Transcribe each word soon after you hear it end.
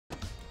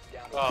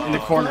In the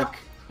corner.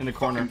 In the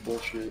corner.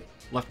 Bullshit.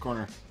 Left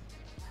corner.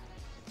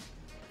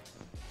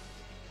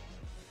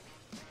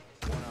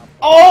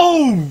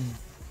 Oh!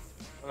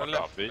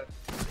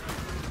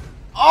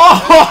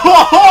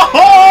 Oh!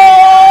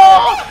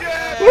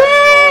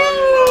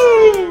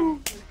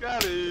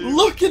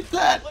 Look at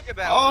that! Look at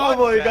that! Oh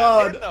my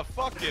god! In the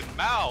fucking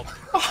mouth!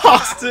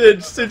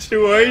 Hostage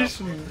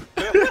situation!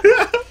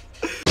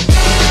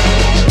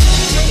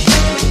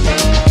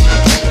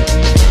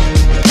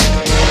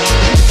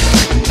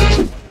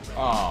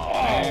 Oh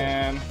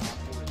man.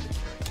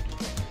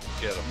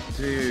 Get him.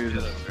 Dude,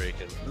 Get him,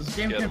 Drayken. this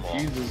game Get 'em all.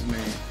 confuses me.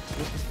 What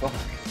the fuck?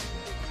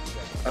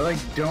 I like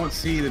don't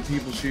see the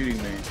people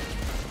shooting me.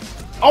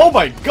 Oh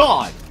my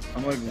god!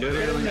 I'm like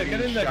literally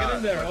Get in there, get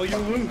in there, or you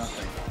lose.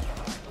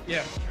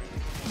 Yeah.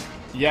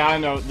 Yeah, I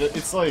know.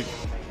 It's like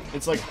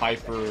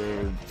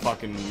hyper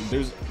fucking.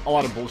 There's a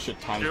lot of bullshit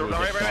times. You're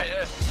where it right,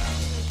 gets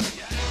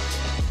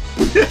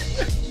yeah.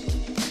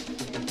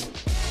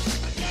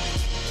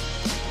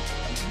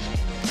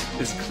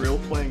 Is Krill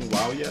playing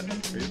WoW yet?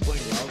 Are you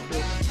playing WoW,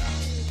 Krill?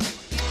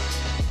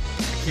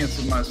 I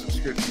canceled my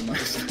subscription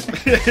last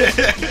night.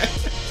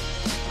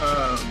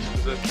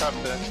 There's a trap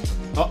there.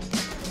 Oh.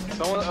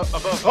 Someone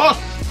above. Oh!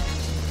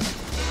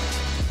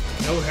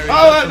 No, Harry.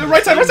 Oh, the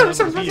right side, right side, right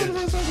side, right side,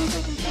 right side,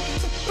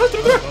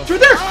 through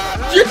there! I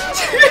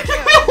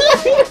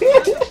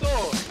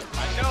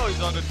know,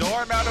 he's on the door.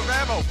 I'm out of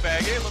ammo,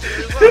 faggot. Look at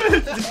your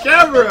look. The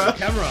camera!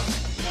 Camera.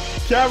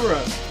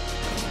 Camera!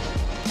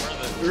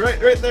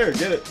 Right there,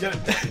 get it, get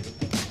it.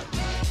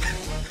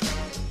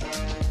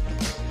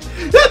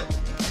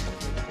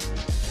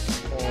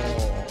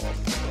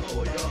 Oh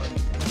my god.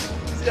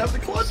 Does he have the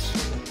clutch?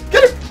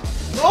 Get it!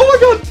 Oh my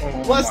god!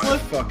 Oh Last my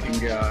lift! fucking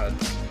god. Oh,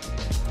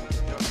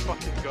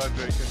 fucking god,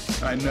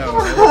 Drayken. I know.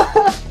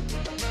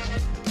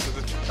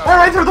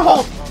 Alright, through the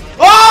hole!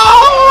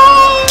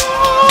 Oh!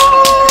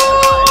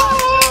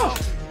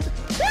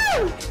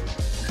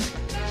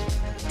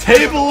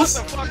 Tables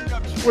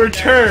were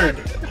turned!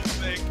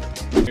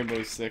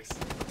 Rainbow Six.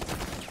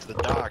 The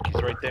dock,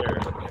 he's right there.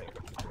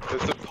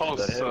 It's a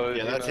post, so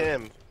Yeah, that's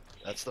him.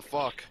 That's the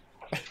fuck.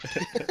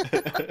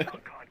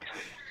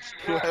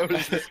 Are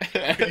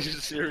you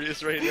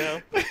serious right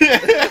now?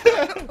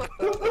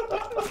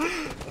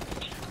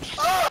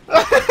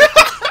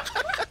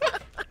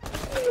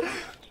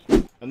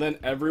 And then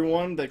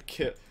everyone that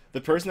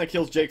the person that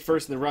kills Jake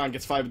first in the round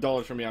gets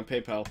 $5 from me on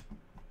PayPal.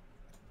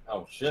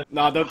 Oh shit.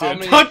 Nah, don't do How it.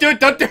 many- Don't do it,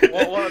 don't do it!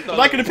 What I'm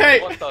not gonna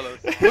pay it!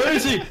 $1? Where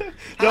is he?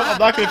 No, I'm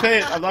not gonna pay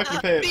it. I'm not gonna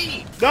pay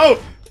it. No!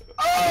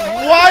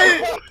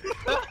 Why?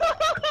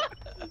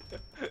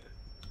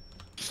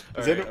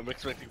 Alright, I'm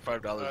expecting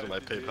 $5 on my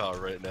PayPal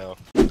right now.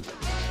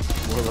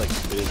 More like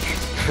bitch.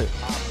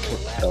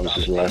 That was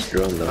his last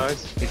drone though.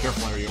 Nice. Be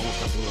careful, Larry. You almost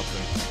got blue up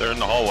there. They're in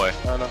the hallway.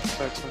 I know.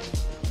 Thanks, man.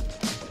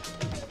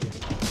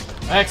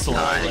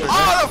 Excellent.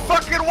 Oh, the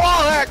fucking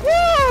wall hack!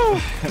 Woo!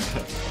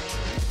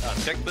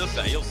 Check this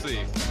out, you'll see.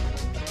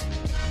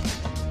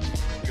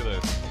 Look at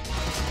this.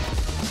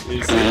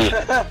 Easy.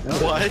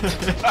 What?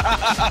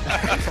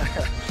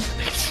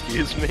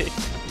 Excuse me?